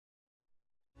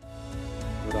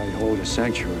hold a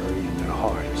sanctuary in their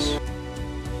hearts.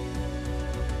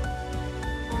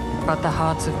 But the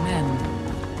hearts of men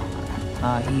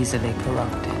are easily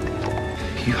corrupted.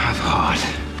 You have heart.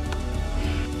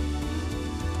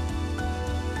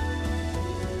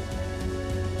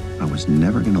 I was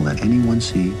never going to let anyone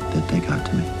see that they got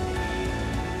to me.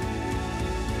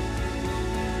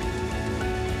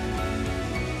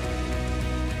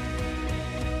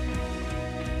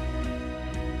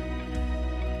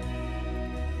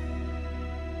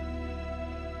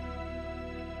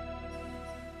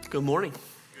 Good morning.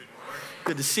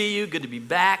 Good to see you. Good to be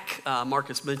back.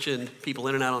 Marcus mentioned people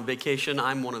in and out on vacation.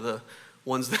 I'm one of the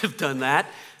ones that have done that.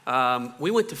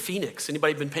 We went to Phoenix.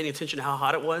 Anybody been paying attention to how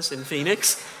hot it was in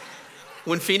Phoenix?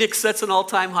 When Phoenix sets an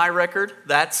all-time high record,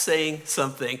 that's saying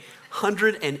something.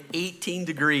 118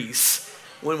 degrees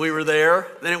when we were there.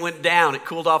 Then it went down. It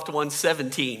cooled off to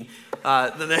 117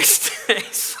 the next day.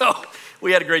 So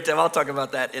we had a great time. I'll talk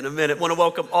about that in a minute. I want to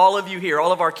welcome all of you here,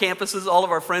 all of our campuses, all of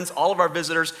our friends, all of our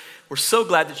visitors. We're so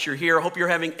glad that you're here. I hope you're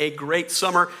having a great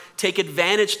summer. Take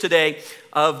advantage today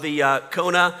of the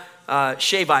Kona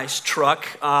shave ice truck,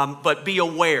 but be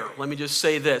aware. Let me just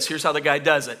say this. Here's how the guy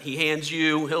does it. He hands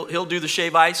you, he'll do the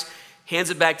shave ice,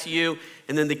 hands it back to you,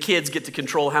 and then the kids get to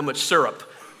control how much syrup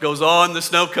goes on the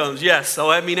snow cones. Yes, so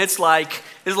I mean, it's like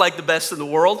the best in the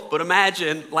world. But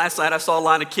imagine, last night I saw a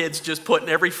line of kids just putting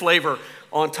every flavor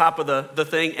on top of the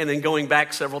thing and then going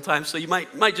back several times. So you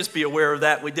might just be aware of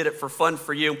that. We did it for fun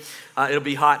for you. It'll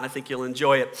be hot, and I think you'll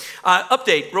enjoy it.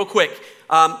 Update, real quick,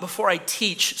 before I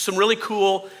teach, some really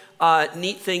cool,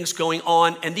 neat things going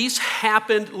on. And these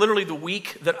happened literally the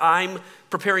week that I'm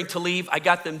preparing to leave. I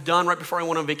got them done right before I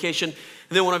went on vacation.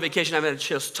 And then went on vacation, I haven't had a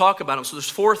chance to talk about them. So there's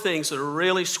 4 things that are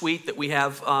really sweet that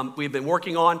we've been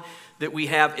working on, that we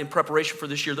have in preparation for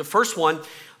this year. The first one,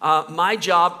 my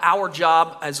job, our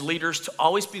job as leaders, to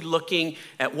always be looking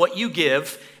at what you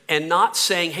give and not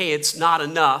saying, hey, it's not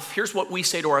enough. Here's what we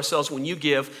say to ourselves when you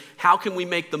give. How can we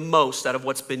make the most out of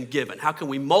what's been given? How can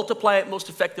we multiply it most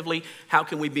effectively? How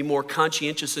can we be more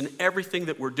conscientious in everything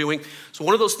that we're doing? So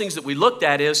one of those things that we looked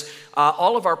at is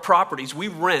all of our properties. We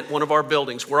rent one of our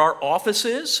buildings where our office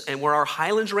is and where our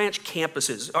Highlands Ranch campus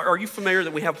is. Are you familiar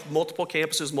that we have multiple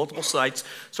campuses, multiple sites?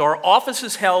 So our office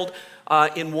is held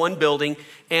in one building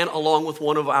and along with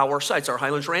one of our sites, our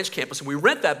Highlands Ranch campus. And we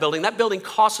rent that building. That building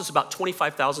costs us about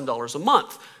 $25,000 a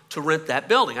month to rent that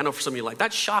building. I know for some of you like,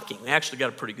 that's shocking. We actually got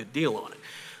a pretty good deal on it.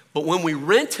 But when we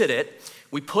rented it,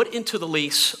 we put into the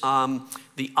lease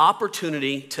the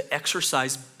opportunity to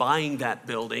exercise buying that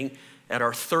building at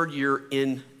our 3rd year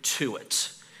into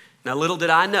it. Now, little did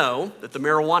I know that the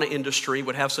marijuana industry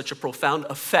would have such a profound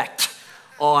effect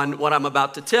on what I'm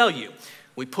about to tell you.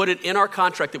 We put it in our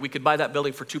contract that we could buy that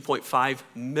building for $2.5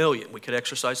 million. We could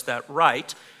exercise that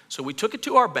right. So we took it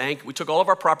to our bank. We took all of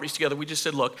our properties together. We just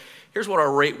said, look, here's what our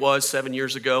rate was 7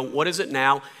 years ago. What is it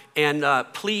now? And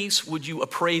please, would you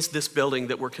appraise this building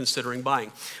that we're considering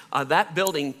buying? That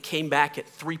building came back at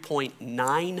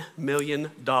 $3.9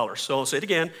 million. So I'll say it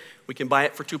again. We can buy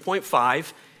it for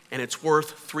 $2.5, and it's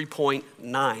worth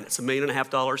 $3.9. It's $1.5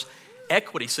 million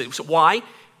equity. So why?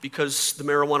 Because the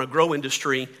marijuana grow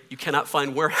industry, you cannot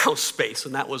find warehouse space,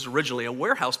 and that was originally a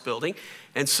warehouse building.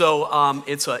 And so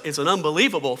it's an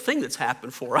unbelievable thing that's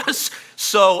happened for us.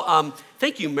 So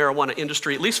thank you, marijuana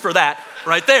industry, at least for that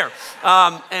right there.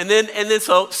 And then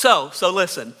so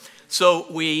listen. So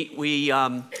we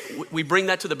bring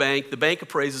that to the bank. The bank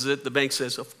appraises it. The bank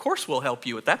says, of course we'll help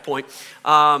you at that point.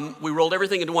 We rolled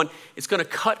everything into one. It's going to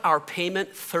cut our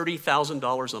payment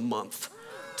 $30,000 a month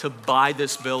to buy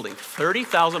this building.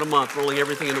 $30,000 a month, rolling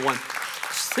everything into one.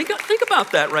 Think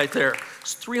about that right there.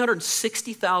 It's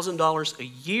 $360,000 a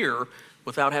year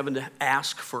without having to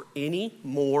ask for any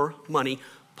more money.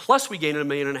 Plus we gain $1.5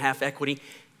 million equity,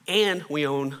 and we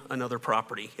own another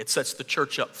property. It sets the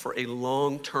church up for a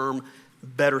long-term,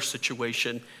 better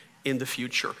situation in the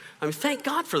future. I mean, thank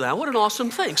God for that. What an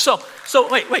awesome thing. So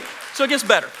wait. So it gets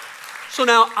better. So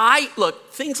now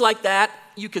things like that,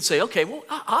 you could say, okay, well,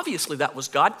 obviously that was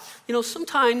God. You know,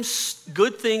 sometimes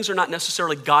good things are not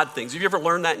necessarily God things. Have you ever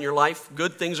learned that in your life?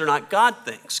 Good things are not God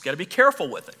things. Got to be careful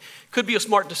with it. Could be a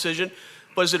smart decision,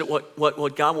 but is it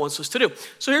what God wants us to do?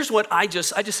 So here's what I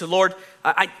just said, Lord,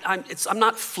 I'm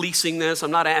not fleecing this.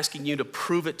 I'm not asking you to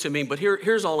prove it to me, but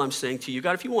here's all I'm saying to you.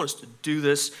 God, if you want us to do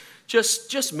this,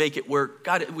 just make it where,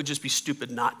 God, it would just be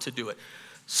stupid not to do it.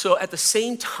 So at the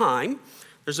same time,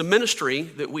 There's a ministry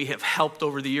that we have helped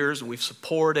over the years and we've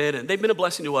supported, and they've been a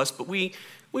blessing to us, but we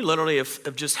literally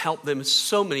have just helped them in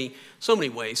so many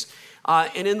ways.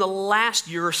 And in the last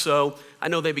year or so, I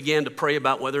know they began to pray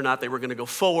about whether or not they were going to go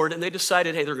forward, and they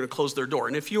decided, hey, they're going to close their door.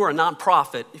 And if you are a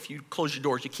nonprofit, if you close your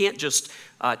doors, you can't just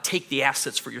take the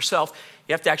assets for yourself.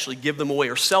 You have to actually give them away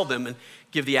or sell them and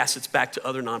give the assets back to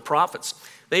other nonprofits.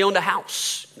 They owned a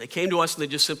house. They came to us and they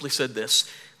just simply said this,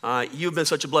 you've been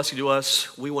such a blessing to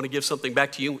us. We want to give something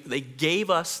back to you. They gave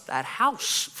us that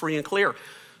house free and clear.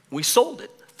 We sold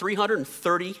it,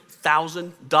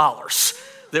 $330,000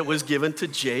 that was given to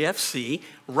JFC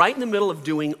right in the middle of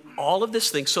doing all of this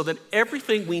thing so that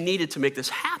everything we needed to make this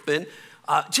happen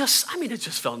it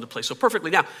just fell into place so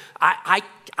perfectly. Now, I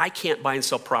can't buy and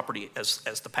sell property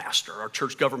as the pastor. Our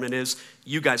church government is.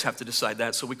 You guys have to decide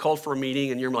that. So we called for a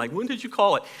meeting, and you're like, when did you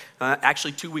call it?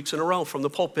 Actually, 2 weeks in a row from the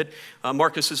pulpit.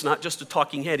 Marcus is not just a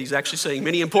talking head. He's actually saying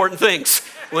many important things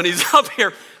when he's up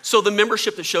here. So the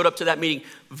membership that showed up to that meeting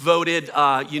voted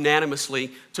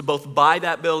unanimously to both buy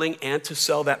that building and to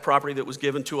sell that property that was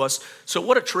given to us. So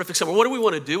what a terrific summer. What do we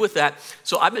want to do with that?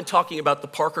 So I've been talking about the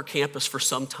Parker campus for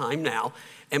some time now,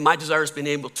 and my desire has been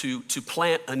able to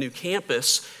plant a new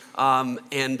campus. We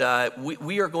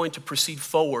are going to proceed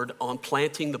forward on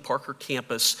planting the Parker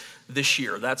campus this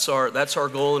year. That's our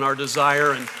goal and our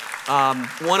desire, and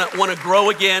want to grow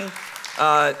again.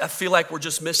 I feel like we're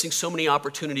just missing so many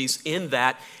opportunities in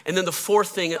that. And then the fourth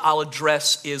thing I'll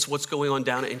address is what's going on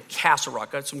down in Castle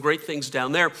Rock. Got some great things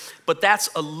down there, but that's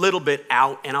a little bit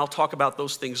out, and I'll talk about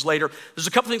those things later. There's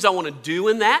a couple things I want to do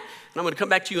in that, and I'm going to come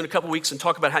back to you in a couple weeks and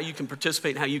talk about how you can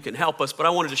participate and how you can help us, but I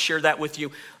wanted to share that with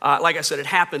you. Like I said, it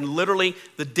happened literally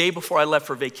the day before I left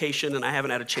for vacation, and I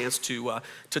haven't had a chance to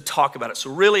talk about it.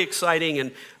 So really exciting,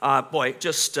 and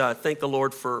just thank the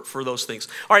Lord for those things.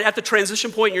 All right, at the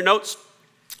transition point in your notes,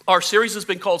 our series has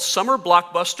been called Summer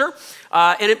Blockbuster,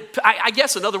 and I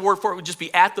guess another word for it would just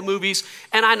be at the movies.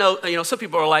 And I know, some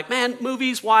people are like, man,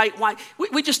 movies, why?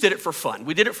 We just did it for fun.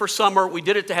 We did it for summer. We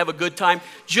did it to have a good time,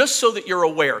 just so that you're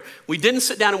aware. We didn't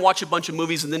sit down and watch a bunch of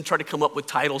movies and then try to come up with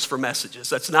titles for messages.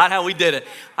 That's not how we did it.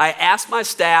 I asked my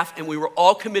staff, and we were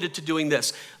all committed to doing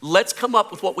this. Let's come up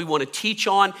with what we want to teach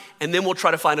on, and then we'll try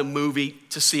to find a movie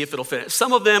to see if it'll fit.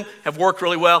 Some of them have worked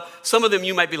really well. Some of them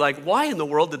you might be like, why in the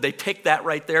world did they pick that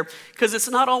right there? Because it's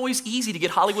not always easy to get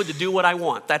Hollywood to do what I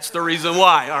want. That's the reason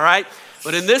why, all right?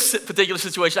 But in this particular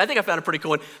situation, I think I found a pretty cool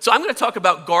one. So I'm going to talk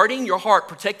about guarding your heart,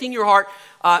 protecting your heart,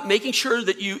 making sure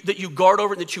that you guard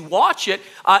over it and that you watch it.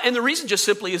 And the reason just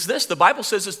simply is this. The Bible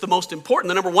says it's the most important.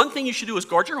 The number one thing you should do is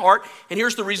guard your heart. And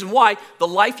here's the reason why. The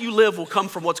life you live will come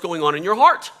from what's going on in your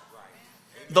heart.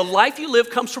 The life you live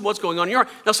comes from what's going on in your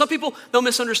heart. Now, some people, they'll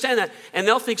misunderstand that, and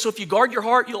they'll think, so if you guard your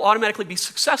heart, you'll automatically be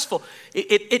successful.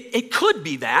 It could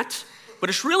be that, but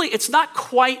it's not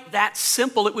quite that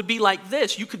simple. It would be like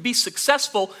this. You could be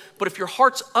successful, but if your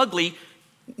heart's ugly,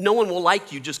 no one will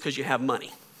like you just because you have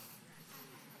money.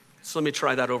 So let me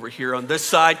try that over here on this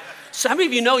side. Some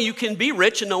of you know you can be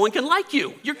rich and no one can like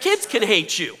you. Your kids can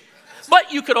hate you.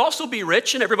 But you could also be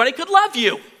rich and everybody could love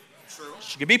you.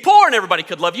 You could be poor and everybody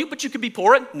could love you, but you could be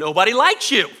poor and nobody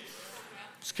likes you.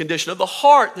 It's a condition of the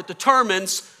heart that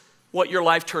determines what your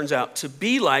life turns out to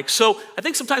be like. So I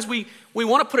think sometimes we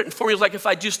want to put it in formulas like if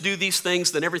I just do these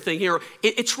things, then everything here.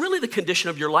 It's really the condition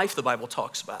of your life the Bible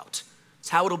talks about. It's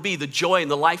how it'll be, the joy and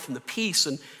the life and the peace,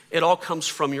 and it all comes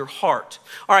from your heart.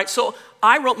 All right, so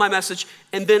I wrote my message,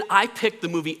 and then I picked the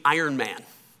movie Iron Man.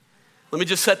 Let me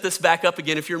just set this back up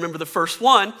again. If you remember the first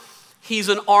one, he's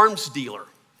an arms dealer.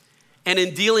 And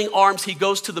in dealing arms, he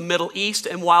goes to the Middle East,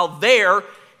 and while there,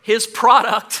 his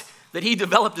product that he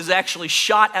developed is actually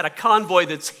shot at a convoy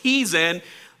that he's in.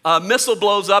 A missile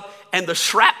blows up, and the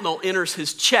shrapnel enters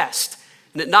his chest,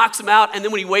 and it knocks him out. And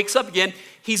then when he wakes up again,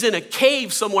 he's in a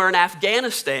cave somewhere in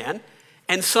Afghanistan,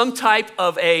 and some type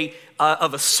of a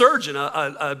surgeon,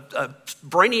 a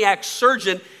brainiac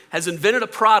surgeon, has invented a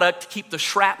product to keep the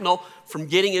shrapnel from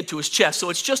getting into his chest. So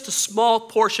it's just a small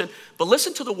portion, but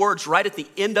listen to the words right at the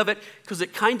end of it, because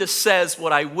it kind of says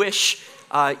what I wish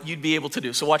you'd be able to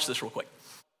do. So watch this real quick.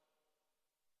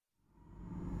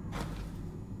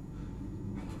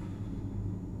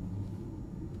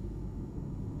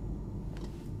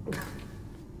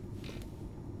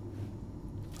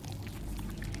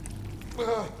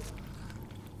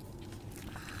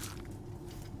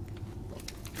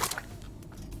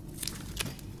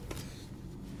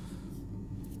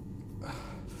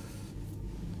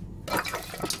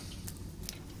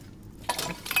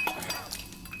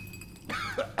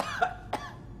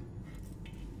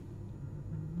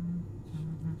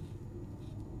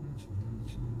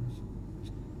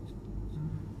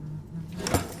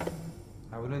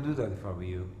 I wouldn't do that if I were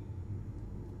you.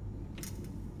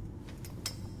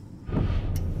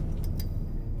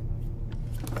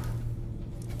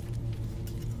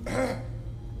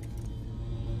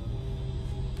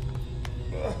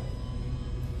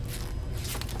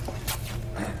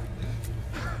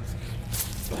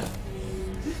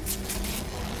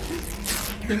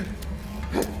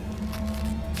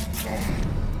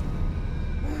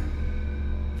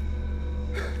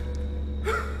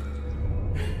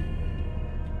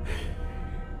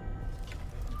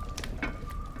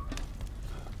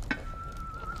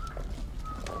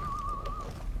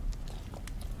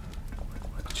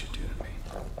 What did you do to me?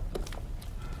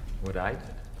 What I did?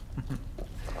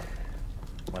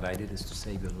 What I did is to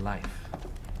save your life.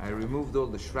 I removed all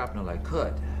the shrapnel I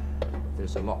could.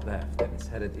 There's a lot left, and it's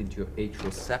headed into your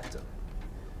atrial septum.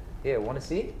 Here, want to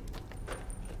see?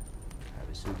 Have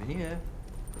a souvenir.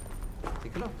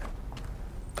 Take a look.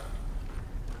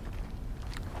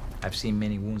 I've seen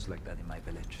many wounds like that in my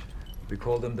village. We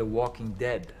call them the walking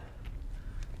dead,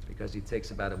 because it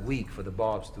takes about a week for the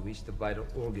barbs to reach the vital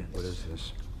organs. What is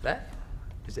this? That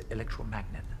is an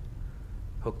electromagnet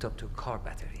hooked up to a car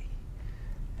battery.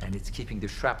 And it's keeping the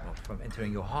shrapnel from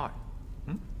entering your heart.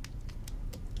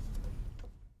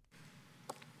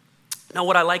 Now,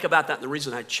 what I like about that, and the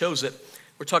reason I chose it,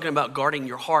 we're talking about guarding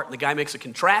your heart, and the guy makes a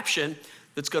contraption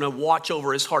that's going to watch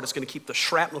over his heart. It's going to keep the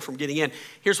shrapnel from getting in.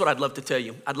 Here's what I'd love to tell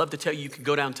you. I'd love to tell you can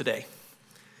go down today,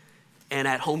 and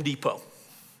at Home Depot,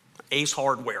 Ace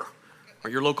Hardware, or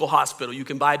your local hospital, you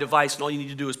can buy a device, and all you need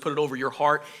to do is put it over your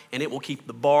heart, and it will keep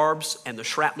the barbs and the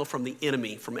shrapnel from the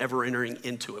enemy from ever entering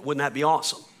into it. Wouldn't that be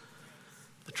awesome?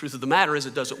 The truth of the matter is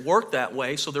it doesn't work that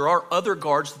way, so there are other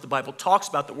guards that the Bible talks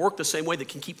about that work the same way, that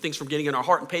can keep things from getting in our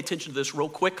heart. And pay attention to this real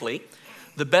quickly.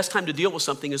 The best time to deal with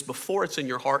something is before it's in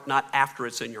your heart, not after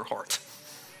it's in your heart.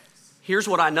 Here's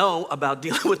what I know about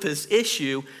dealing with this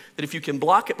issue, that if you can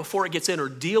block it before it gets in or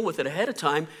deal with it ahead of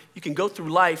time, you can go through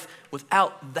life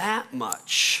without that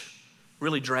much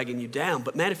really dragging you down.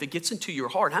 But man, if it gets into your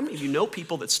heart, how many of you know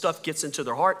people that stuff gets into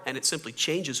their heart and it simply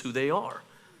changes who they are?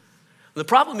 The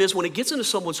problem is when it gets into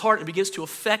someone's heart and begins to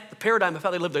affect the paradigm of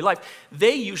how they live their life,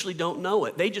 they usually don't know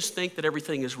it. They just think that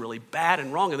everything is really bad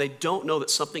and wrong, and they don't know that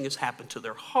something has happened to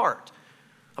their heart.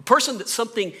 A person that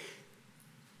something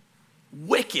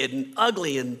wicked and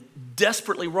ugly and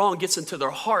desperately wrong gets into their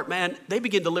heart, man, they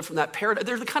begin to live from that paradigm.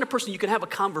 They're the kind of person you can have a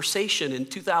conversation in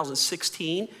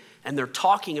 2016 and they're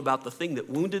talking about the thing that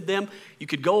wounded them. You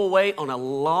could go away on a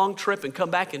long trip and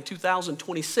come back in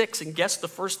 2026 and guess the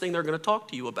first thing they're going to talk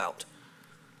to you about?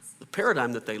 The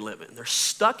paradigm that they live in. They're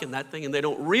stuck in that thing and they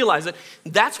don't realize it.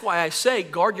 That's why I say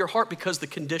guard your heart, because the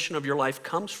condition of your life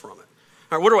comes from it.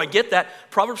 All right, where do I get that?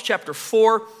 Proverbs chapter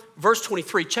 4, verse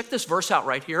 23. Check this verse out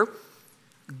right here.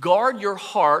 Guard your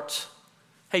heart.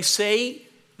 Hey, say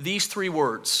these three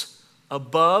words.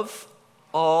 Above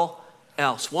all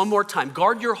else. One more time.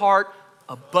 Guard your heart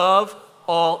above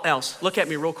all else. Look at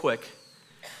me real quick.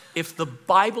 If the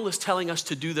Bible is telling us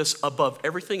to do this above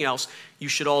everything else, you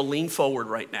should all lean forward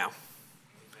right now.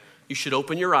 You should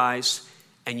open your eyes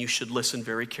and you should listen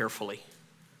very carefully.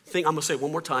 I'm going to say it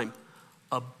one more time.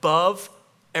 Above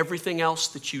everything else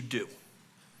that you do.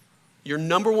 Your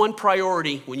number one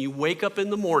priority when you wake up in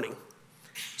the morning,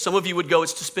 some of you would go,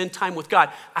 it's to spend time with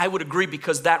God. I would agree,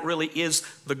 because that really is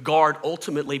the guard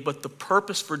ultimately, but the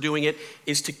purpose for doing it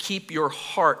is to keep your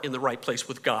heart in the right place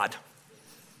with God.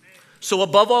 So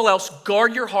above all else,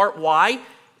 guard your heart. Why?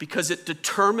 Because it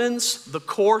determines the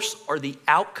course or the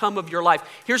outcome of your life.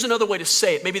 Here's another way to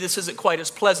say it. Maybe this isn't quite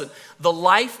as pleasant. The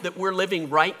life that we're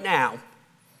living right now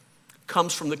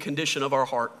comes from the condition of our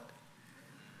heart.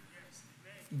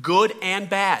 Good and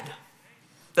bad.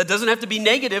 That doesn't have to be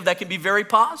negative. That can be very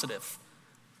positive.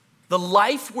 The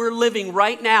life we're living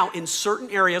right now in certain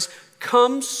areas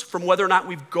comes from whether or not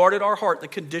we've guarded our heart, the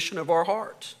condition of our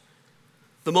heart.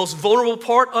 The most vulnerable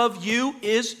part of you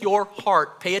is your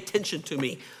heart. Pay attention to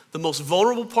me. The most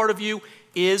vulnerable part of you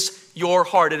is your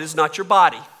heart. It is not your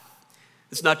body.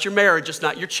 It's not your marriage. It's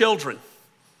not your children.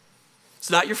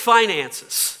 It's not your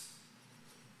finances.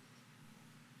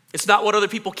 It's not what other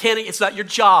people can. It's not your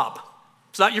job.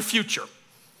 It's not your future.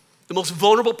 The most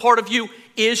vulnerable part of you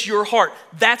is your heart.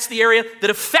 That's the area that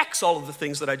affects all of the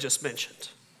things that I just mentioned.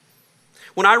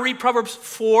 When I read Proverbs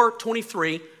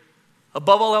 4:23,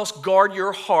 above all else, guard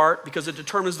your heart because it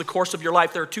determines the course of your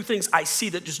life. There are two things I see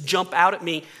that just jump out at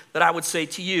me that I would say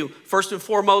to you. First and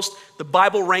foremost, the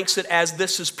Bible ranks it as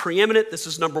this is preeminent. This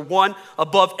is number one,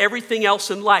 above everything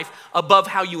else in life, above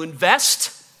how you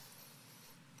invest,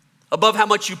 above how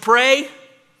much you pray,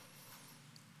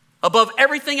 above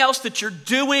everything else that you're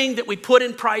doing that we put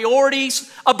in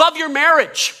priorities, above your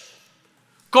marriage.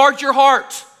 Guard your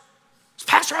heart.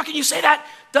 Pastor, how can you say that?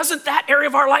 Doesn't that area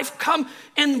of our life come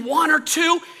in one or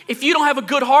two? If you don't have a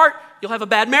good heart, you'll have a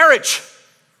bad marriage.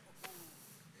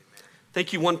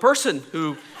 Thank you, one person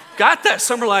who got that.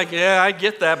 Some are like, yeah, I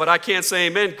get that, but I can't say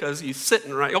amen because he's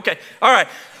sitting right. Okay, all right.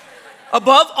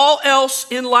 Above all else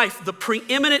in life, the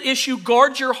preeminent issue,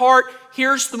 guard your heart.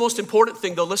 Here's the most important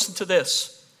thing, though. Listen to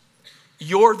this.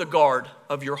 You're the guard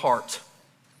of your heart.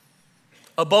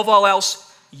 Above all else,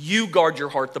 you guard your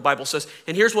heart, the Bible says.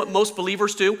 And here's what most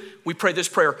believers do. We pray this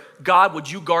prayer. God,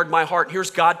 would you guard my heart? Here's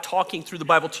God talking through the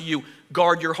Bible to you.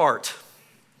 Guard your heart.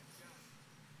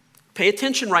 Pay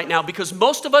attention right now, because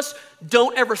most of us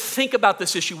don't ever think about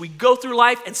this issue. We go through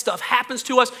life and stuff happens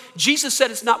to us. Jesus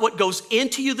said it's not what goes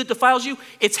into you that defiles you,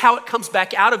 it's how it comes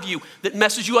back out of you that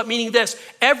messes you up, meaning this,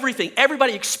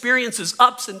 everybody experiences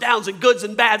ups and downs and goods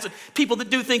and bads and people that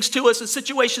do things to us and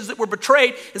situations that were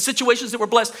betrayed and situations that were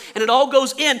blessed, and it all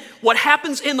goes in. What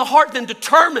happens in the heart then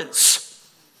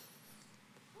determines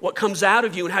what comes out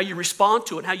of you and how you respond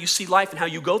to it and how you see life and how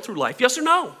you go through life. Yes or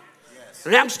no?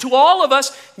 It happens to all of us,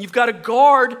 and you've got to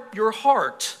guard your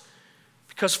heart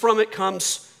because from it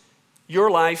comes your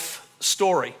life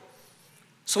story.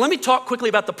 So let me talk quickly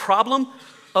about the problem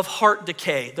of heart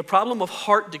decay. The problem of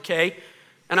heart decay,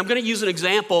 and I'm going to use an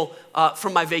example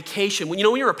from my vacation. When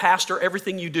you're a pastor,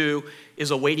 everything you do is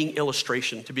a waiting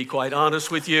illustration, to be quite honest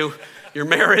with you. Your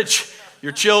marriage,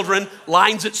 your children,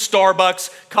 lines at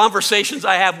Starbucks, conversations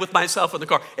I have with myself in the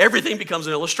car. Everything becomes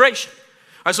an illustration.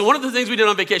 All right, so one of the things we did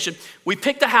on vacation, we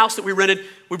picked a house that we rented.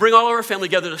 We bring all of our family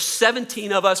together. There's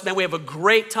 17 of us. Man, we have a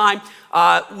great time.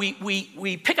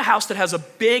 We pick a house that has a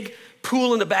big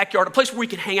pool in the backyard, a place where we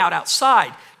can hang out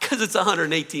outside because it's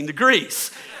 118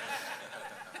 degrees.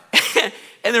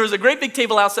 And there was a great big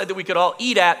table outside that we could all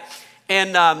eat at.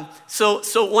 And so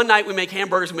one night we make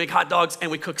hamburgers, we make hot dogs,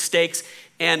 and we cook steaks.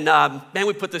 And man,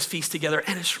 we put this feast together,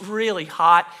 and it's really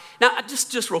hot. Now,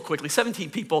 just real quickly,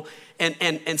 17 people,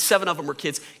 and 7 of them were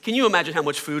kids. Can you imagine how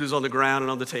much food is on the ground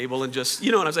and on the table and just,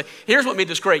 you know what I'm saying? Here's what made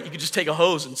this great. You could just take a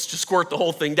hose and just squirt the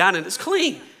whole thing down, and it's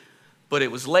clean. But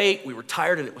it was late, we were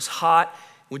tired, and it was hot.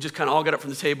 We just kind of all got up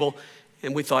from the table,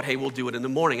 and we thought, hey, we'll do it in the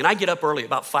morning. And I get up early,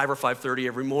 about 5 or 5:30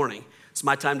 every morning. It's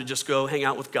my time to just go hang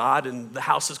out with God, and the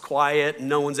house is quiet, and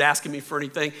no one's asking me for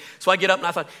anything. So I get up, and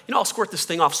I thought, I'll squirt this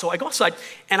thing off. So I go outside,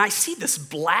 and I see this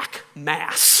black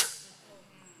mass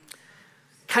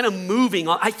kind of moving.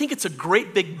 I think it's a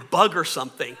great big bug or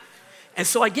something. And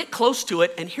so I get close to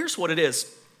it, and here's what it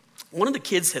is. One of the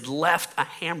kids had left a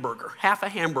hamburger, half a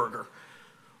hamburger,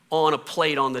 on a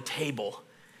plate on the table.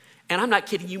 And I'm not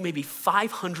kidding you, maybe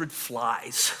 500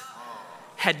 flies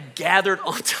had gathered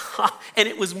on top, and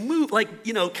it was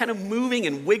kind of moving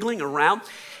and wiggling around.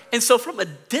 And so from a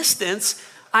distance,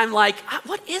 I'm like,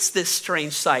 what is this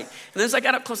strange sight? And as I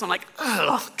got up close, I'm like,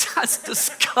 oh, that's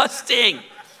disgusting.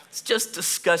 It's just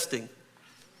disgusting.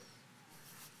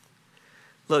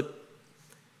 Look,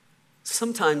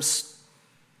 sometimes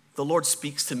the Lord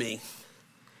speaks to me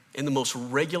in the most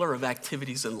regular of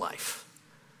activities in life.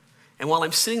 And while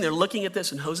I'm sitting there looking at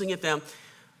this and hosing it down,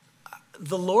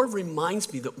 the Lord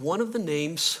reminds me that one of the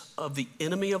names of the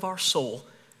enemy of our soul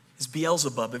is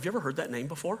Beelzebub. Have you ever heard that name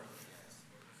before?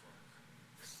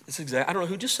 I don't know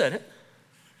who just said it.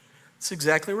 It's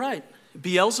exactly right.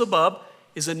 Beelzebub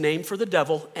is a name for the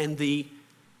devil, and the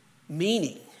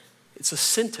meaning, it's a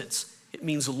sentence. It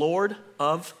means Lord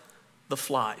of the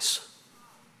Flies.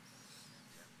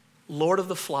 Lord of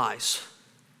the Flies.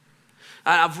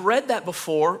 I've read that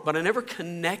before, but I never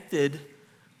connected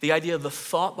the idea of the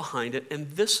thought behind it, and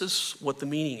this is what the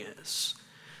meaning is.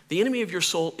 The enemy of your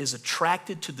soul is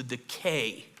attracted to the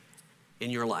decay in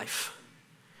your life.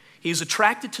 He's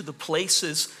attracted to the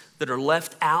places that are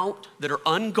left out, that are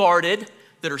unguarded,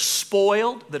 that are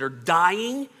spoiled, that are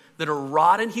dying, that are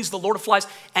rotten. He's the Lord of Flies,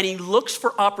 and he looks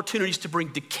for opportunities to bring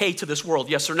decay to this world,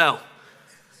 yes or no?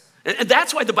 And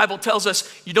that's why the Bible tells us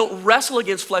you don't wrestle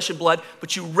against flesh and blood,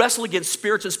 but you wrestle against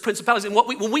spirits and principalities. And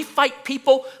when we fight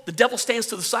people, the devil stands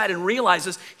to the side and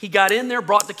realizes he got in there,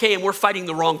 brought decay, and we're fighting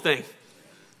the wrong thing.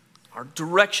 Our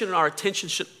direction and our attention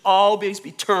should always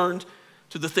be turned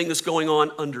to the thing that's going on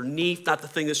underneath, not the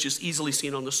thing that's just easily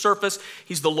seen on the surface.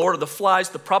 He's the Lord of the Flies.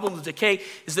 The problem with decay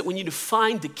is that when you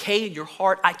find decay in your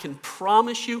heart, I can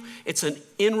promise you it's an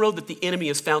inroad that the enemy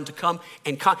has found to come.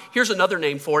 And here's another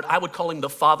name for it. I would call him the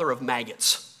father of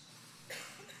maggots.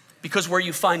 Because where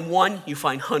you find one, you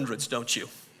find hundreds, don't you?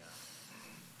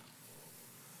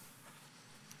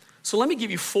 So let me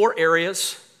give you 4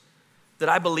 areas that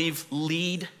I believe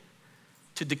lead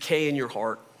to decay in your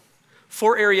heart.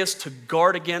 4 areas to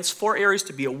guard against, 4 areas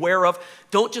to be aware of.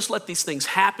 Don't just let these things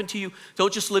happen to you.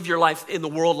 Don't just live your life in the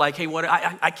world like, hey,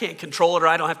 I can't control it or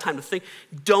I don't have time to think.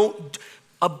 Don't,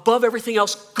 above everything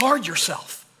else, guard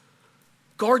yourself.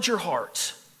 Guard your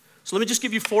heart. So let me just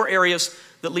give you 4 areas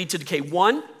that lead to decay.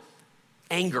 1,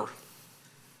 anger.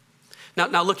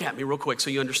 Now look at me real quick so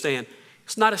you understand.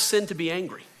 It's not a sin to be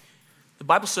angry. The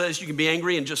Bible says you can be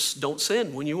angry and just don't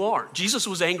sin when you are. Jesus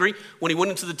was angry when he went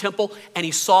into the temple and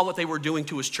he saw what they were doing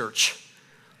to his church.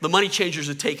 The money changers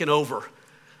had taken over.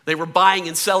 They were buying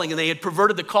and selling and they had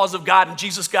perverted the cause of God, and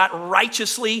Jesus got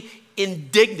righteously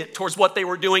indignant towards what they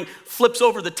were doing, flips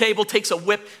over the table, takes a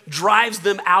whip, drives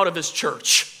them out of his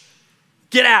church.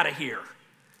 Get out of here.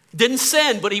 Didn't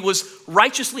sin, but he was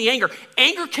righteously angry.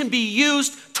 Anger can be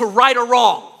used to right a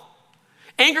wrong.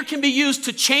 Anger can be used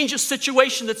to change a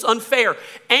situation that's unfair.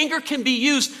 Anger can be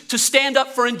used to stand up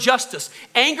for injustice.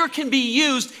 Anger can be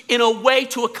used in a way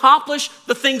to accomplish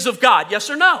the things of God.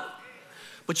 Yes or no?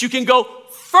 But you can go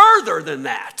further than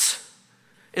that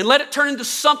and let it turn into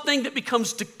something that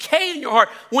becomes decay in your heart.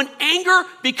 When anger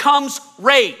becomes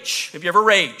rage. Have you ever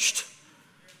raged?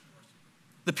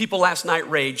 The people last night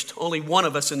raged. Only one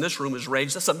of us in this room has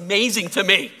raged. That's amazing to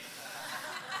me.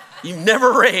 You've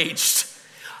never raged.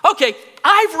 Okay,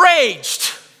 I've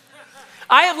raged.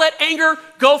 I have let anger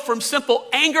go from simple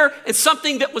anger and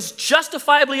something that was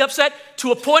justifiably upset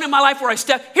to a point in my life where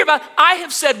I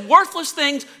have said worthless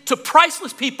things to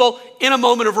priceless people in a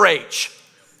moment of rage.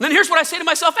 And then here's what I say to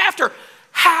myself after.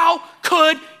 How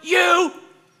could you?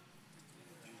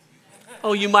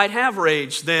 Oh, you might have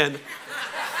raged then.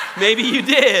 Maybe you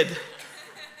did.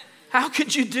 How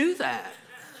could you do that?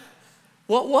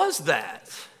 What was that?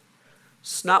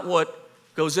 It's not what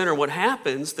goes in or what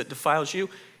happens that defiles you.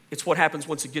 It's what happens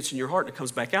once it gets in your heart and it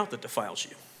comes back out that defiles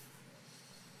you.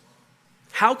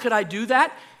 How could I do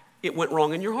that? It went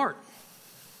wrong in your heart.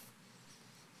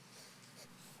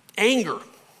 Anger,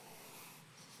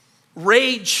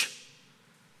 rage,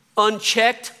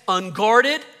 unchecked,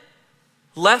 unguarded,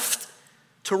 left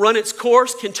to run its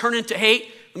course can turn into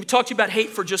hate. Let me talk to you about hate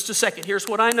for just a second. Here's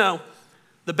what I know.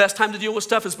 The best time to deal with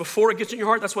stuff is before it gets in your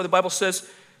heart. That's why the Bible says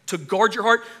to guard your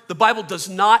heart. The Bible does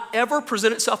not ever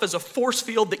present itself as a force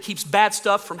field that keeps bad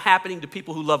stuff from happening to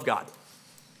people who love God.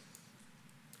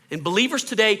 And believers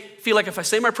today feel like if I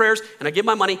say my prayers and I give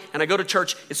my money and I go to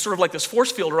church, it's sort of like this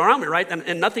force field around me, right?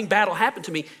 And nothing bad will happen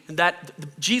to me. And that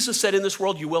Jesus said, in this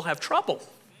world you will have trouble.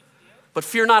 But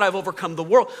fear not, I've overcome the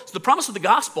world. So the promise of the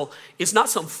gospel is not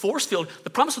some force field. The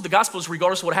promise of the gospel is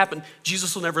regardless of what happened,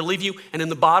 Jesus will never leave you. And in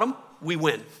the bottom, we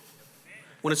win.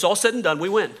 When it's all said and done, we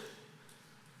win.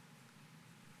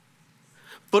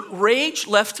 But rage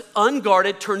left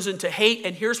unguarded turns into hate.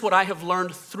 And here's what I have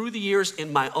learned through the years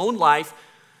in my own life.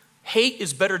 Hate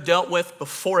is better dealt with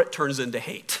before it turns into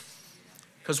hate.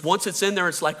 Because once it's in there,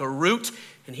 it's like a root.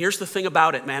 And here's the thing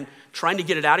about it, man. Trying to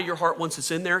get it out of your heart once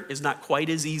it's in there is not quite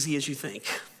as easy as you think.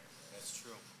 That's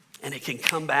true. And it can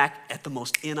come back at the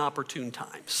most inopportune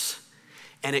times.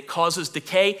 And it causes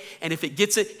decay. And if it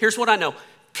gets it, here's what I know.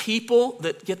 People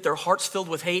that get their hearts filled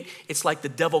with hate, it's like the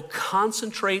devil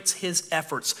concentrates his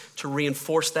efforts to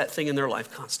reinforce that thing in their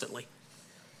life constantly.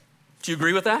 Do you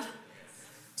agree with that?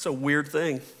 It's a weird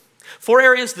thing. 4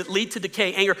 areas that lead to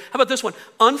decay, anger. How about this one?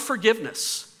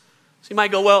 Unforgiveness. So you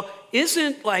might go, well,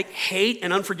 isn't like hate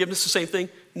and unforgiveness the same thing?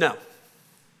 No.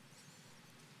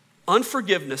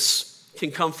 Unforgiveness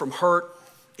can come from hurt,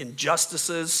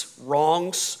 injustices,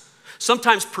 wrongs,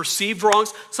 sometimes perceived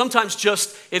wrongs, sometimes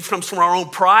just it comes from our own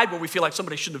pride where we feel like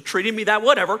somebody shouldn't have treated me that,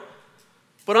 whatever.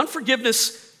 But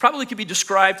unforgiveness probably could be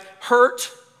described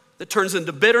hurt that turns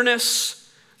into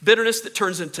bitterness, bitterness that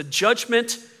turns into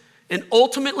judgment, and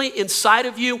ultimately inside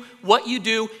of you, what you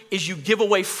do is you give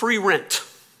away free rent.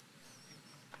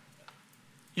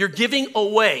 You're giving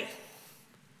away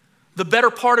the better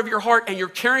part of your heart, and you're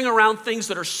carrying around things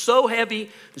that are so heavy,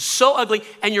 so ugly,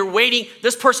 and you're waiting.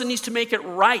 This person needs to make it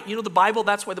right. You know the Bible,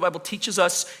 that's why the Bible teaches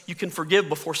us you can forgive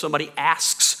before somebody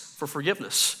asks for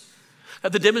forgiveness.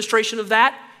 The demonstration of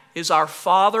that is our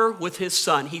Father with his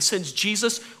Son. He sends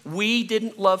Jesus. We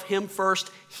didn't love him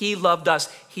first. He loved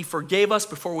us. He forgave us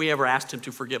before we ever asked him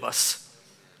to forgive us.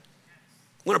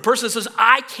 When a person says,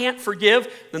 I can't forgive,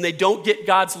 then they don't get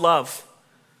God's love.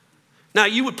 Now,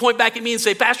 you would point back at me and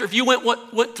say, Pastor, if you went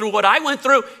through what I went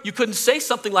through, you couldn't say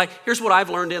something like, here's what I've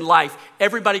learned in life.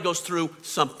 Everybody goes through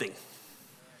something.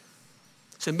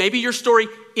 So maybe your story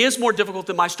is more difficult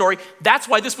than my story. That's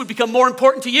why this would become more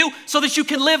important to you, so that you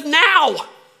can live now.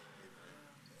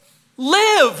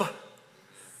 Live.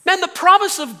 Man, the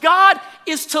promise of God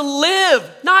is to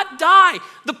live, not die.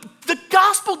 The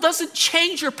gospel doesn't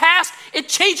change your past. It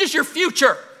changes your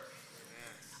future.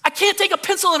 can't take a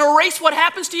pencil and erase what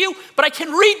happens to you, but I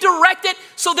can redirect it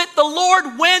so that the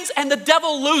Lord wins and the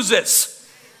devil loses.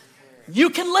 You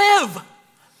can live.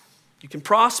 You can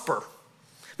prosper.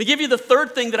 Let me give you the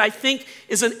third thing that I think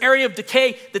is an area of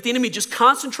decay that the enemy just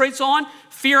concentrates on: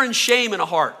 fear and shame in a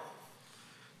heart.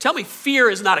 Tell me fear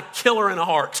is not a killer in a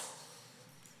heart.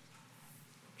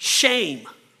 Shame.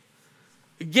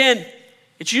 Again,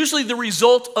 it's usually the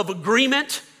result of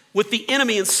agreement with the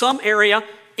enemy in some area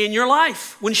in your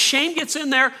life. When shame gets in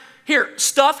there,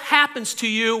 stuff happens to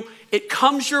you, it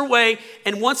comes your way,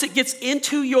 and once it gets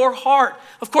into your heart,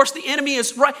 of course the enemy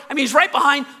is right, he's right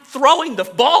behind throwing the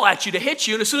ball at you to hit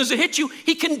you, and as soon as it hits you,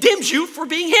 he condemns you for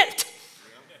being hit.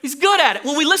 He's good at it.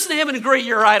 When we listen to him and agree,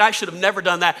 you're right, I should have never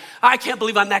done that. I can't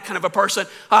believe I'm that kind of a person.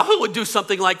 Who would do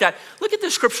something like that? Look at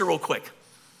this scripture real quick.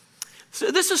 So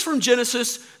this is from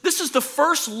Genesis. This is the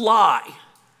first lie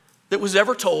that was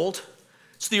ever told.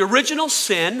 It's the original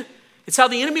sin. It's how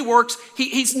the enemy works.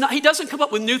 He doesn't come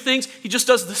up with new things. He just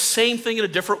does the same thing in a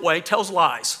different way, tells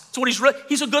lies. That's what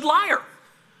he's a good liar.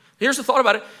 Here's the thought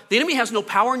about it. The enemy has no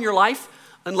power in your life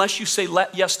unless you say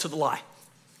yes to the lie.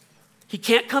 He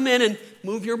can't come in and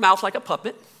move your mouth like a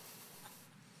puppet.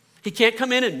 He can't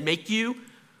come in and make you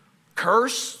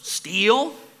curse,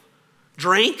 steal,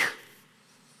 drink.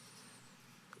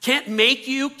 Can't make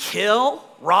you kill,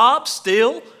 rob,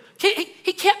 steal.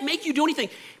 He can't make you do anything,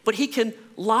 but he can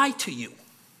lie to you.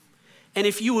 And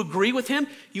if you agree with him,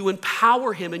 you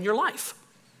empower him in your life.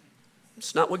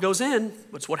 It's not what goes in,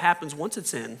 but it's what happens once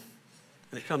it's in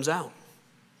and it comes out.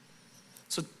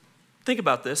 So think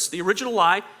about this. The original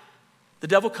lie, the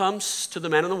devil comes to the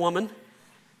man and the woman,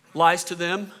 lies to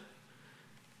them.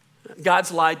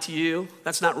 God's lied to you.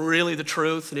 That's not really the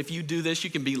truth. And if you do this, you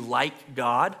can be like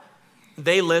God.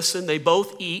 They listen, they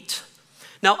both eat.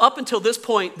 Now, up until this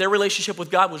point, their relationship with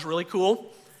God was really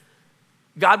cool.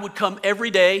 God would come every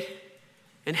day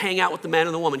and hang out with the man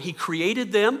and the woman. He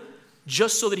created them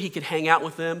just so that he could hang out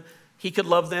with them, he could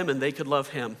love them, and they could love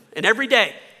him. And every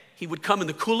day, he would come in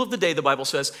the cool of the day, the Bible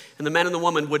says, and the man and the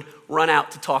woman would run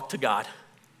out to talk to God.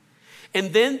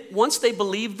 And then, once they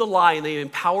believed the lie and they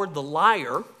empowered the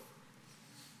liar,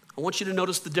 I want you to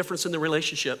notice the difference in the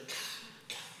relationship.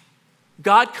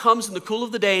 God comes in the cool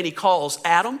of the day and he calls,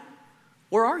 Adam,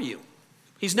 where are you?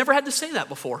 He's never had to say that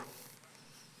before.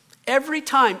 Every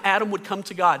time Adam would come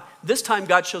to God, this time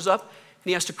God shows up and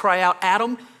he has to cry out,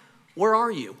 Adam, where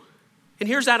are you? And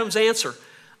here's Adam's answer.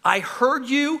 I heard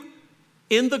you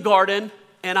in the garden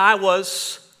and I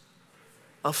was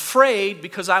afraid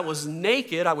because I was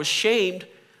naked, I was shamed,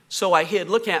 so I hid.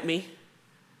 Look at me.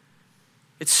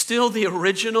 It's still the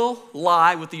original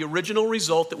lie with the original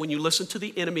result that when you listen to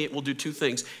the enemy, it will do two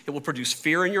things. It will produce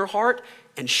fear in your heart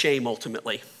and shame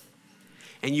ultimately.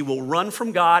 And you will run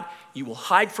from God, you will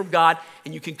hide from God,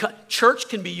 and church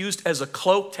can be used as a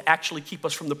cloak to actually keep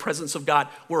us from the presence of God.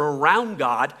 We're around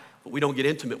God, but we don't get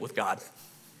intimate with God.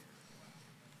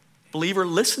 Believer,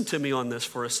 listen to me on this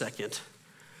for a second.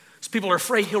 So people are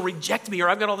afraid he'll reject me or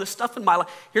I've got all this stuff in my life.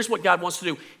 Here's what God wants to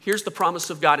do. Here's the promise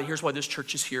of God, and here's why this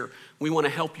church is here. We want to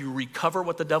help you recover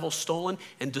what the devil's stolen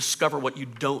and discover what you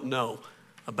don't know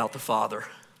about the Father.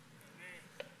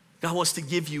 God wants to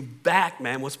give you back,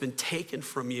 man, what's been taken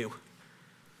from you.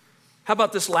 How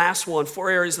about this last one? 4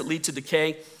 areas that lead to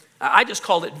decay. I just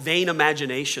called it vain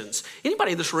imaginations.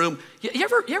 Anybody in this room, you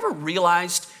ever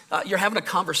realized you're having a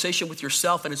conversation with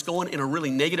yourself and it's going in a really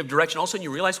negative direction? All of a sudden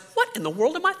you realize, what in the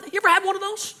world am I? You ever had one of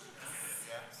those?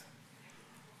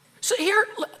 So here,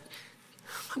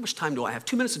 how much time do I have?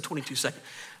 2 minutes and 22 seconds.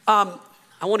 I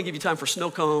want to give you time for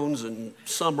snow cones and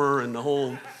summer and the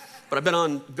whole, but I've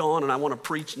been gone and I want to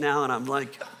preach now and I'm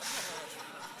like,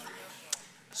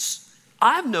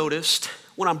 I've noticed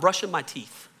when I'm brushing my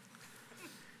teeth,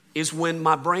 is when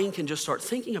my brain can just start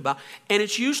thinking about, and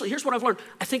it's usually, here's what I've learned,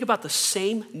 I think about the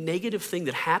same negative thing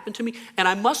that happened to me, and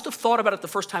I must have thought about it the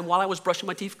first time while I was brushing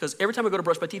my teeth, because every time I go to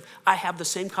brush my teeth, I have the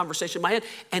same conversation in my head,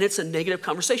 and it's a negative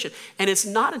conversation. And it's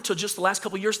not until just the last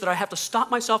couple of years that I have to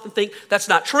stop myself and think, that's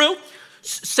not true,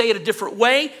 say it a different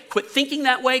way, quit thinking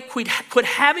that way, quit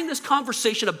having this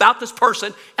conversation about this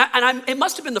person, and it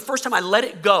must have been the first time I let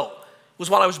it go. Was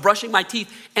while I was brushing my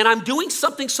teeth, and I'm doing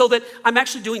something so that I'm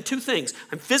actually doing two things.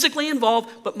 I'm physically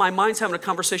involved, but my mind's having a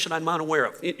conversation I'm unaware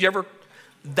of.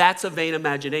 That's a vain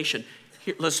imagination.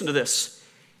 Here, listen to this.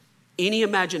 Any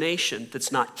imagination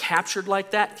that's not captured like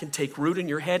that can take root in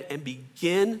your head and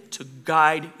begin to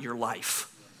guide your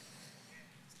life.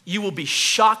 You will be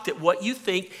shocked at what you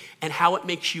think and how it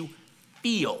makes you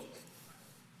feel.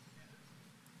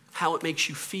 How it makes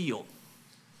you feel.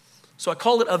 So I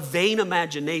call it a vain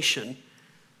imagination.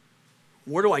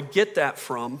 Where do I get that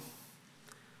from?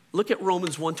 Look at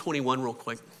Romans 1:21 real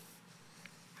quick.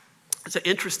 It's an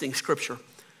interesting scripture.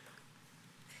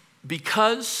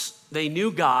 Because they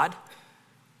knew God,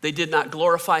 they did not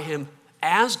glorify him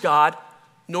as God,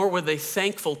 nor were they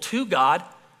thankful to God.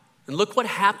 And look what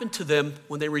happened to them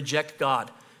when they reject God.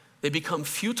 They become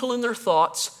futile in their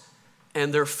thoughts,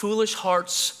 and their foolish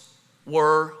hearts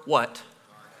were what?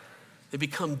 They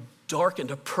become darkened.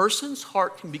 A person's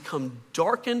heart can become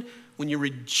darkened when you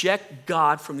reject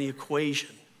God from the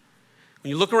equation. When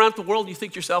you look around at the world, you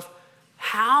think to yourself,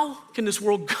 how can this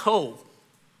world go?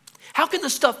 How can the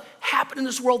stuff happen in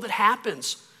this world that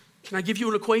happens? Can I give you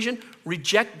an equation?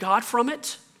 Reject God from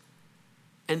it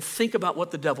and think about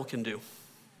what the devil can do.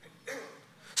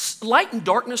 Light and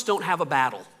darkness don't have a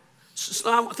battle.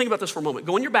 So think about this for a moment.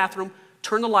 Go in your bathroom,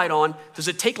 turn the light on. Does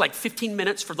it take like 15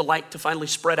 minutes for the light to finally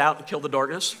spread out and kill the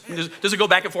darkness? Does it go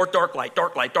back and forth, dark light,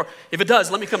 dark light, dark? If it does,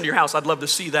 let me come to your house. I'd love to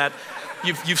see that.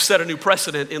 You've set a new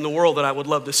precedent in the world that I would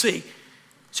love to see.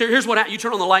 So here's what happens. You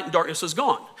turn on the light and darkness is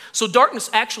gone. So darkness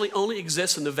actually only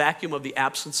exists in the vacuum of the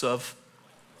absence of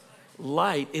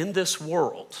light in this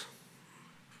world.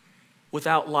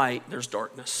 Without light, there's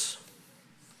darkness.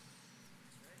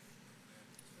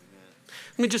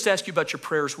 Let me just ask you about your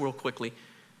prayers real quickly.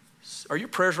 Are your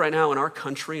prayers right now in our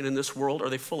country and in this world, are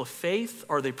they full of faith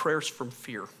or are they prayers from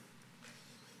fear?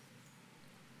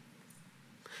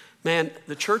 Man,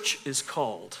 the church is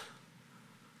called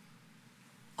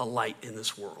a light in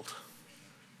this world,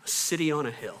 a city on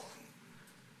a hill.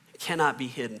 It cannot be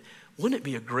hidden. Wouldn't it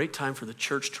be a great time for the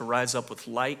church to rise up with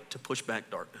light to push back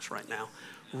darkness right now,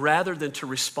 rather than to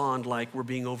respond like we're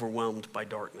being overwhelmed by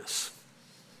darkness?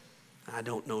 I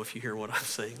don't know if you hear what I'm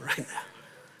saying right now.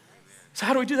 So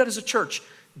how do we do that as a church?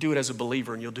 Do it as a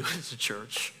believer and you'll do it as a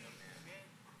church.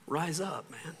 Rise up,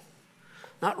 man.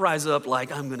 Not rise up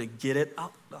like I'm going to get it.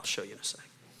 I'll show you in a second.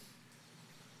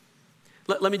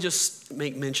 Let me just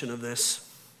make mention of this.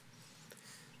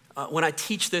 When I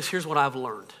teach this, here's what I've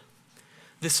learned.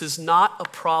 This is not a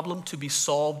problem to be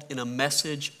solved in a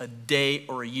message, a day,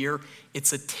 or a year.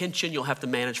 It's a tension you'll have to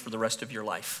manage for the rest of your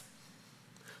life.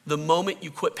 The moment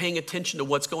you quit paying attention to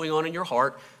what's going on in your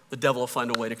heart, the devil will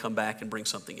find a way to come back and bring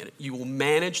something in it. You will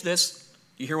manage this.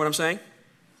 You hear what I'm saying?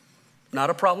 Not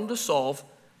a problem to solve,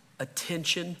 a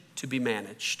tension to be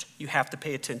managed. You have to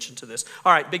pay attention to this.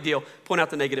 All right, big deal. Point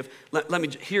out the negative.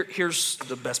 Here's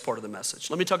the best part of the message.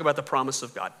 Let me talk about the promise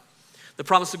of God. The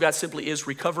promise of God simply is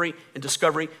recovery and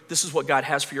discovery. This is what God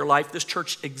has for your life. This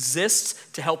church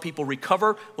exists to help people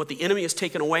recover what the enemy has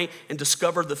taken away and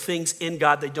discover the things in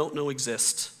God they don't know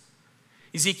exist.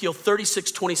 Ezekiel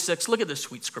 36:26. Look at this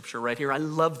sweet scripture right here. I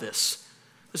love this.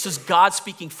 This is God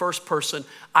speaking first person.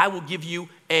 I will give you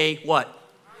a what?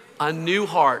 A new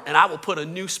heart, and I will put a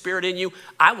new spirit in you.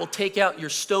 I will take out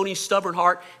your stony, stubborn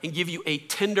heart and give you a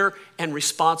tender and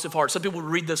responsive heart. Some people would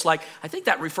read this like, I think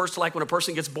that refers to like when a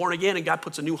person gets born again and God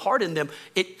puts a new heart in them.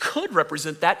 It could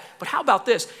represent that, but how about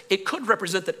this? It could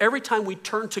represent that every time we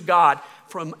turn to God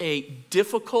from a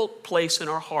difficult place in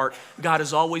our heart, God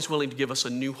is always willing to give us a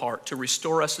new heart, to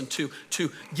restore us and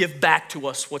to give back to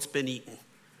us what's been eaten,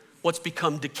 what's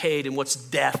become decayed and what's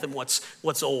death and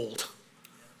what's old.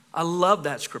 I love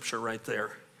that scripture right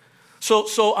there. So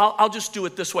I'll just do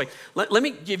it this way. Let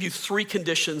me give you 3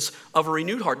 conditions of a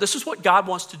renewed heart. This is what God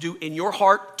wants to do in your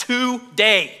heart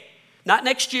today. Not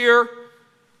next year,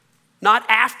 not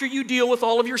after you deal with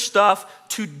all of your stuff.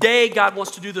 Today, God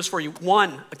wants to do this for you.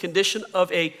 1, a condition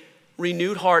of a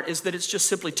renewed heart is that it's just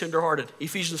simply tenderhearted.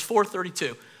 Ephesians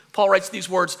 4:32. Paul writes these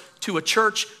words to a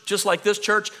church just like this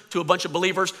church, to a bunch of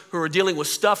believers who are dealing with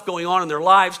stuff going on in their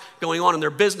lives, going on in their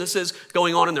businesses,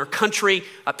 going on in their country.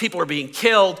 People are being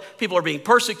killed. People are being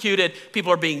persecuted.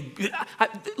 People are being...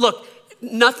 Look,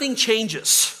 nothing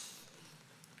changes.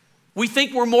 We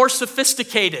think we're more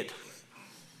sophisticated.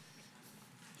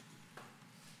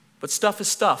 But stuff is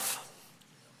stuff.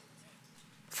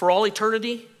 For all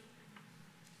eternity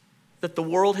that the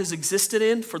world has existed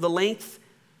in, for the length,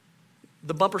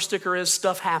 the bumper sticker is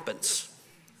stuff happens.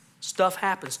 Stuff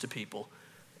happens to people.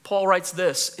 Paul writes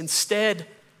this, instead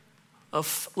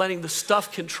of letting the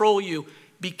stuff control you,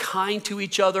 be kind to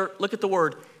each other. Look at the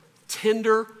word,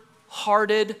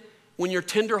 tender-hearted. When you're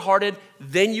tender-hearted,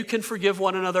 then you can forgive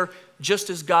one another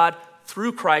just as God,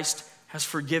 through Christ, has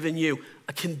forgiven you.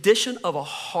 A condition of a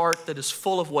heart that is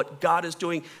full of what God is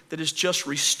doing, that is just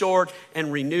restored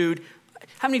and renewed.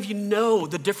 How many of you know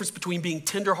the difference between being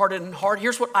tenderhearted and hard?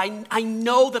 Here's what I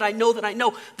know that I know that I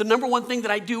know. The number one thing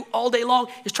that I do all day long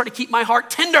is try to keep my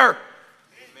heart tender.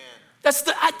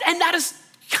 Amen.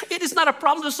 It is not a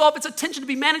problem to solve. It's a tension to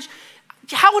be managed.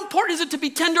 How important is it to be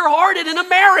tenderhearted in a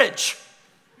marriage?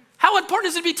 How important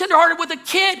is it to be tenderhearted with a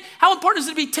kid? How important is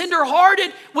it to be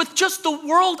tenderhearted with just the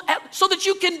world so that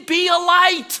you can be a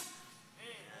light?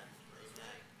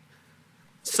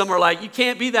 Some are like, you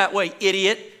can't be that way,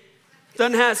 idiot. It's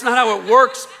not how it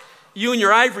works. You and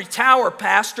your ivory tower,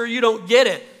 pastor, you don't get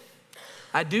it.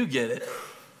 I do get it.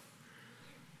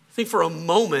 I think for a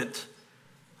moment,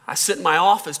 I sit in my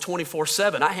office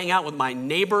 24/7. I hang out with my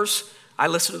neighbors. I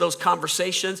listen to those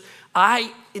conversations.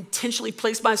 I intentionally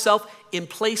place myself in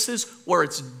places where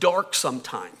it's dark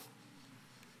sometime.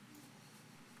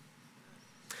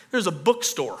 There's a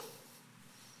bookstore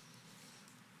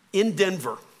in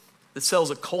Denver that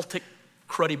sells occultic,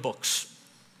 cruddy books.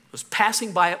 I was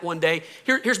passing by it one day.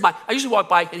 I usually walk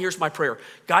by, and here's my prayer.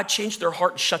 God, change their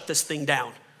heart and shut this thing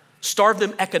down. Starve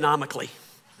them economically.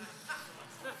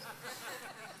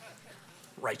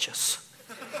 Righteous.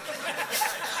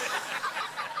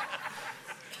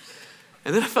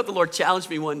 And then I felt the Lord challenge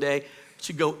me one day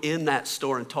to go in that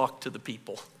store and talk to the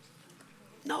people.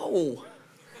 No.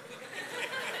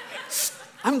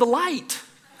 I'm the light.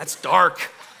 That's dark.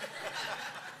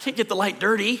 Can't get the light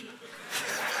dirty.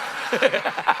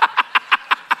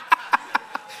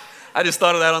 I just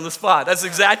thought of that on the spot. I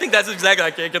think that's exactly,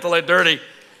 I can't get the light dirty.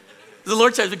 The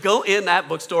Lord says to go in that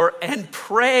bookstore and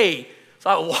pray. So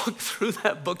I walk through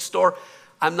that bookstore.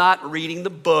 I'm not reading the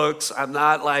books. I'm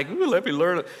not like, ooh, let me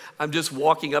learn it. I'm just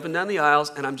walking up and down the aisles,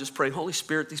 and I'm just praying, Holy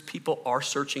Spirit, these people are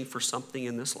searching for something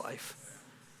in this life.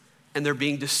 And they're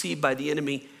being deceived by the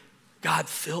enemy. God,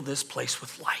 fill this place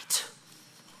with light.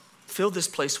 Fill this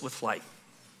place with light.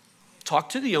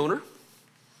 Talked to the owner.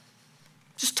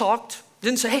 Just talked.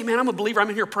 Didn't say, hey, man, I'm a believer. I'm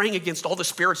in here praying against all the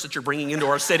spirits that you're bringing into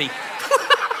our city.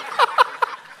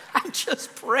 I'm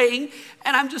just praying,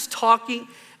 and I'm just talking,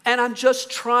 and I'm just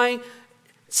trying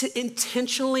to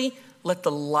intentionally let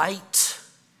the light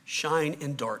shine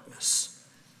in darkness.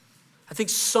 I think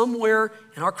somewhere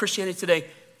in our Christianity today,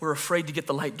 we're afraid to get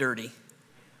the light dirty. And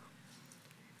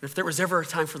if there was ever a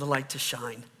time for the light to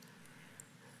shine,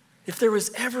 if there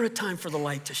was ever a time for the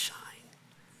light to shine,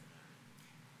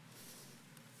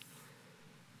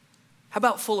 how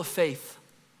about full of faith?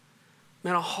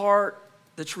 Man, a heart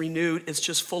that's renewed is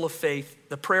just full of faith.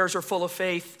 The prayers are full of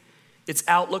faith. Its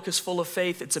outlook is full of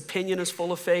faith. Its opinion is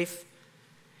full of faith.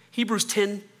 Hebrews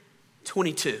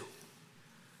 10:22.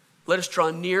 Let us draw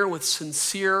near with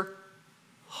sincere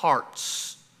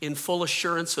hearts in full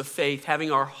assurance of faith,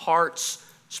 having our hearts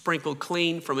sprinkled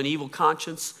clean from an evil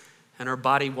conscience and our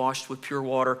body washed with pure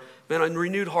water. Man, a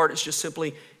renewed heart is just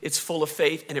simply, it's full of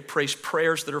faith, and it prays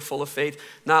prayers that are full of faith.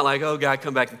 Not like, oh, God,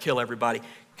 come back and kill everybody.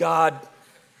 God,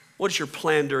 what is your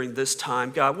plan during this time?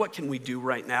 God, what can we do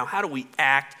right now? How do we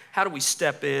act? How do we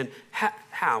step in?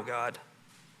 How, God?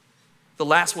 The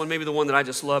last one, maybe the one that I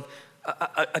just love,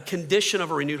 a condition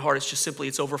of a renewed heart is just simply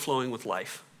it's overflowing with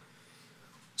life.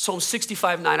 Psalm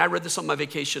 65:9, I read this on my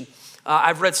vacation.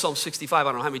 I've read Psalm 65, I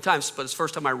don't know how many times, but it's the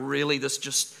first time I really,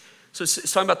 so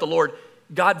it's talking about the Lord.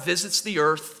 God visits the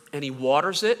earth and he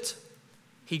waters it.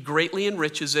 He greatly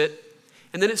enriches it.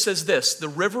 And then it says this, the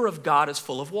river of God is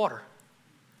full of water.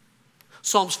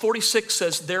 Psalms 46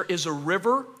 says, there is a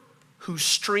river whose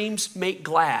streams make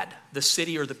glad the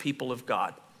city or the people of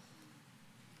God.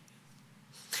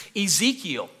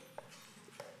 Ezekiel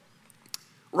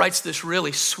writes this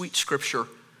really sweet scripture,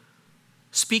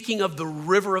 speaking of the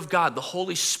river of God, the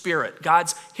Holy Spirit.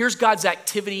 Here's God's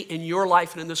activity in your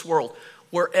life and in this world.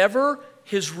 Wherever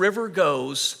his river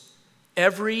goes,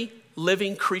 every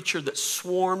living creature that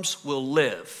swarms will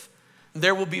live.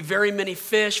 There will be very many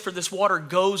fish, for this water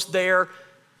goes there,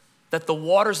 that the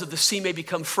waters of the sea may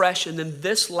become fresh. And then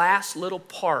this last little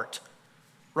part,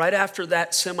 right after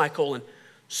that semicolon,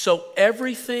 so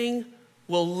everything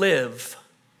will live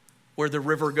where the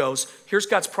river goes. Here's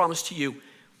God's promise to you.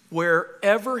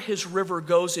 Wherever his river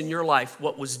goes in your life,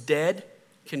 what was dead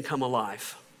can come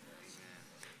alive.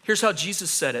 Here's how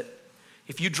Jesus said it.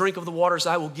 If you drink of the waters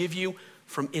I will give you,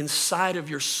 from inside of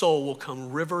your soul will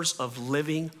come rivers of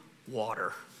living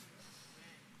water.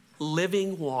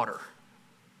 Living water.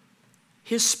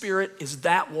 His Spirit is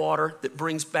that water that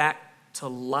brings back to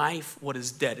life what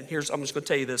is dead. And I'm just going to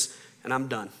tell you this, and I'm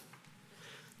done.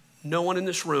 No one in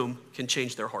this room can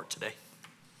change their heart today.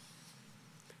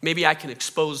 Maybe I can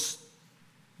expose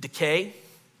decay.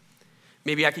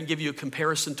 Maybe I can give you a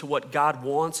comparison to what God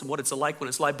wants and what it's like when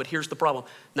it's live. But here's the problem.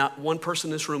 Not one person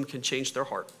in this room can change their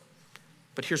heart.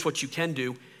 But here's what you can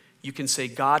do. You can say,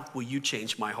 God, will you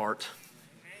change my heart?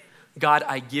 God,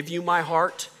 I give you my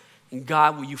heart. And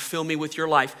God, will you fill me with your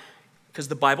life? Because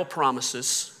the Bible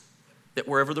promises that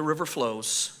wherever the river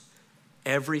flows,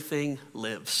 everything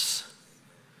lives.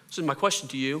 So my question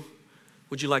to you,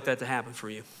 would you like that to happen for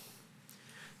you?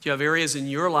 Do you have areas in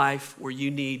your life where you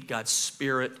need God's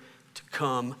Spirit to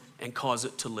come and cause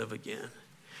it to live again?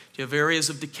 Do you have areas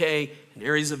of decay and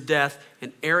areas of death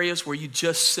and areas where you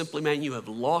just simply, man, you have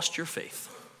lost your faith?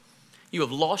 You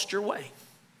have lost your way.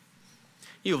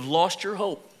 You have lost your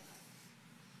hope.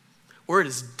 Where it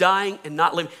is dying and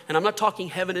not living. And I'm not talking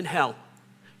heaven and hell.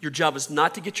 Your job is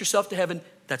not to get yourself to heaven.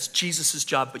 That's Jesus'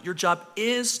 job. But your job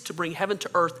is to bring heaven to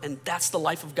earth, and that's the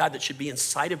life of God that should be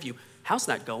inside of you. How's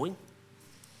that going?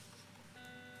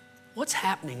 What's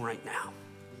happening right now?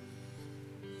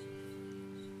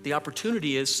 The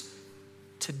opportunity is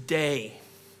today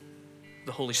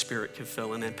the Holy Spirit can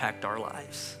fill and impact our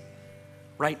lives.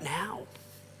 Right now.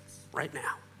 Right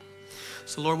now.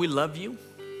 So Lord, we love you.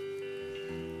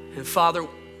 And Father,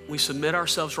 we submit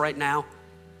ourselves right now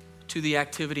to the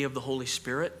activity of the Holy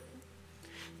Spirit.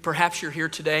 Perhaps you're here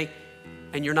today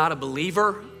and you're not a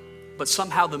believer, but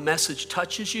somehow the message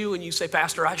touches you and you say,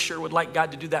 Pastor, I sure would like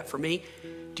God to do that for me.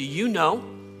 Do you know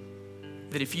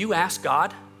that if you ask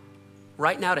God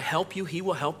right now to help you, He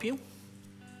will help you?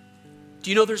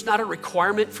 Do you know there's not a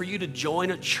requirement for you to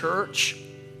join a church,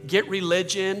 get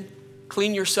religion,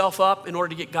 clean yourself up in order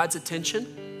to get God's attention?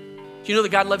 Do you know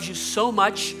that God loves you so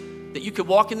much that you could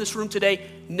walk in this room today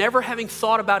never having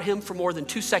thought about Him for more than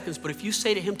 2 seconds, but if you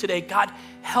say to Him today, God,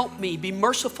 help me, be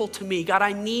merciful to me, God,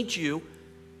 I need you,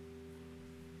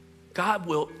 God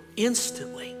will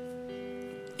instantly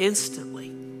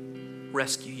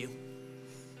rescue you.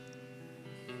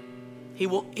 He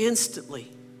will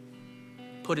instantly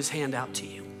put His hand out to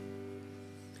you.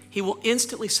 He will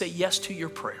instantly say yes to your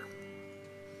prayer.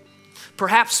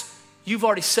 Perhaps you've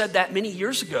already said that many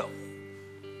years ago.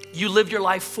 You lived your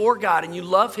life for God and you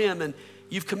love Him and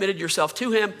you've committed yourself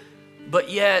to Him, but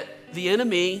yet the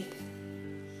enemy,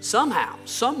 somehow,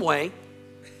 some way,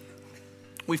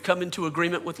 we've come into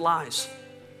agreement with lies.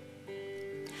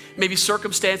 Maybe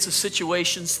circumstances,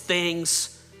 situations,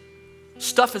 things,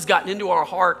 stuff has gotten into our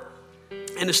heart,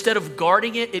 and instead of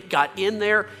guarding it, it got in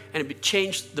there and it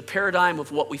changed the paradigm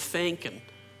of what we think and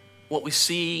what we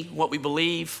see, what we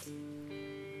believe.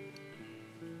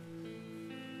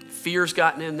 Fear's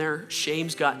gotten in there,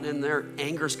 shame's gotten in there,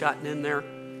 anger's gotten in there.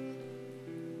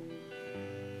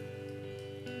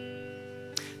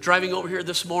 Driving over here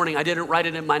this morning, I didn't write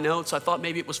it in my notes. I thought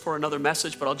maybe it was for another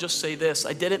message, but I'll just say this.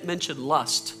 I didn't mention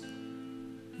lust,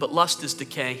 but lust is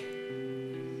decay.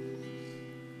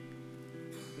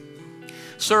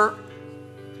 Sir,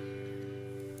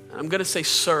 I'm going to say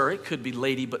sir, it could be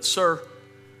lady, but sir,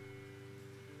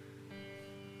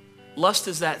 lust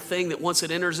is that thing that once it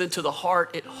enters into the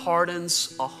heart, it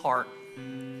hardens a heart.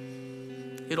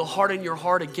 It'll harden your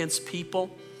heart against people.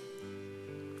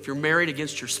 If you're married,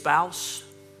 against your spouse.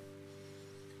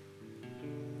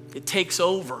 It takes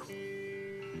over.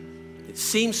 It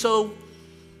seems so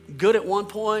good at one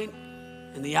point,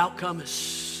 and the outcome is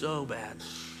so bad.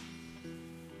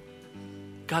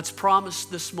 God's promise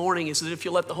this morning is that if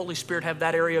you let the Holy Spirit have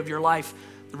that area of your life,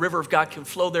 the river of God can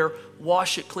flow there,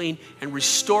 wash it clean, and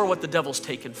restore what the devil's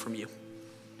taken from you.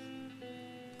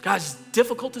 Guys, as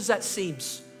difficult as that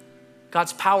seems,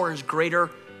 God's power is greater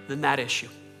than that issue.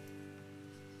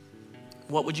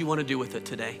 What would you want to do with it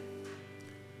today?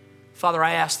 Father,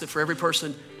 I ask that for every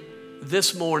person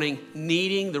this morning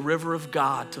needing the river of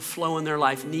God to flow in their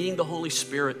life, needing the Holy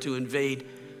Spirit to invade,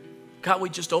 God,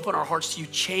 we just open our hearts to you.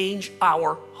 Change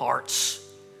our hearts.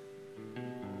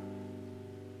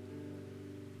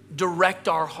 Direct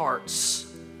our hearts.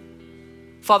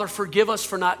 Father, forgive us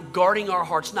for not guarding our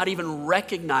hearts, not even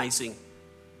recognizing.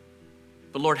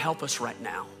 But Lord, help us right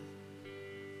now.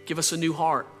 Give us a new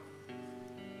heart.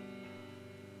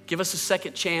 Give us a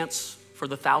second chance for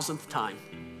the 1,000th time.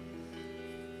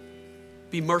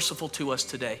 Be merciful to us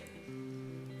today.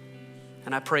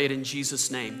 And I pray it in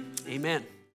Jesus' name. Amen.